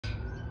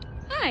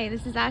Hi,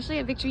 this is Ashley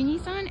at Victory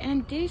Nissan,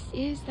 and this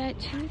is that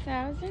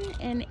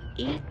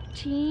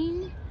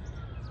 2018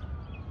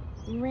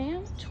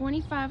 Ram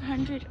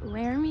 2500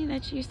 Laramie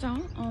that you saw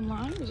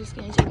online. We're just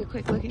going to take a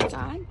quick look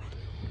inside.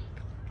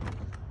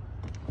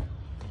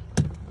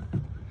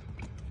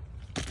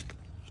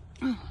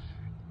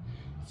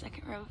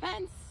 Second row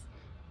vents,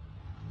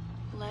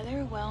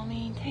 leather, well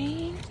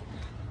maintained.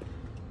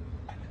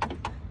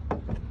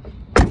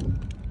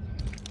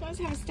 Does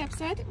have a step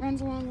set that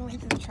runs along the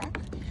length of the truck.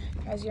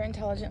 Has your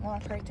intelligent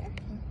lock right there.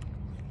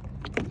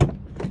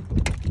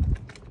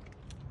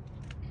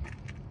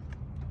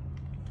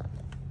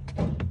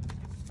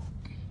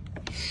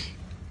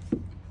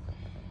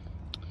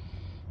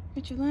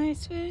 Get your light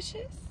switches.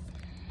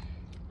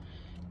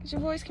 Get your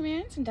voice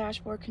commands and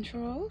dashboard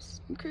controls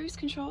and cruise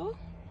control.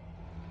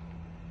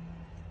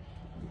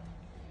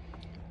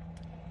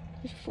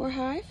 There's 4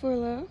 high, 4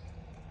 low.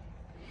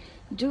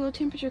 Dual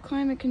temperature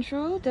climate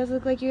control. Does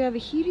look like you have a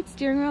heated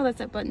steering wheel. That's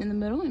that button in the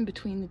middle, in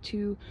between the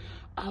 2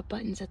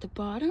 buttons at the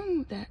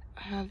bottom that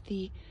have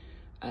the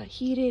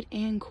heated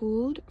and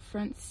cooled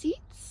front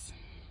seats.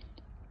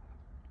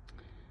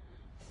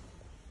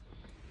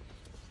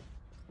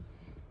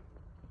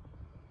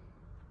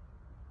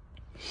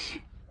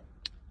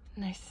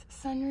 Nice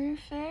sunroof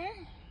there.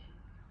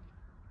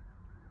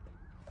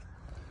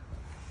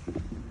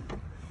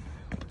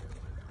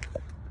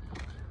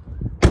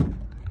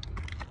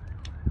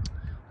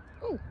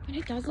 Oh, and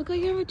it does look like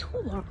you have a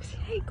toolbox.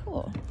 Hey,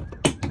 cool.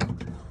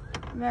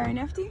 Very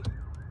nifty.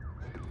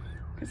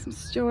 Got some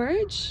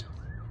storage.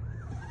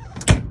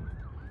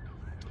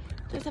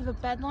 Does have a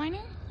bed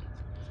liner.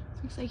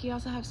 Looks like you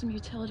also have some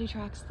utility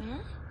tracks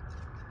there.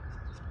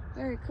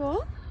 Very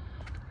cool.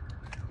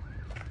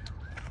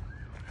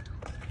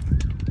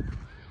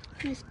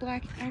 Nice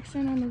black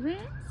accent on the rims.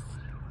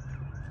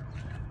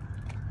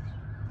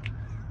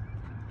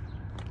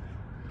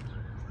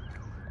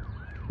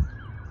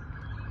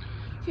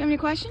 If you have any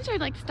questions or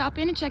would like to stop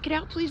in and check it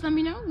out, please let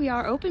me know. We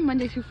are open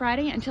Monday through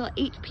Friday until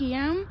 8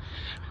 p.m.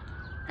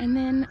 and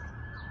then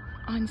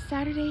on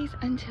Saturdays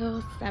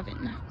until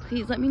 7.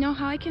 Please let me know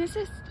how I can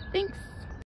assist. Thanks.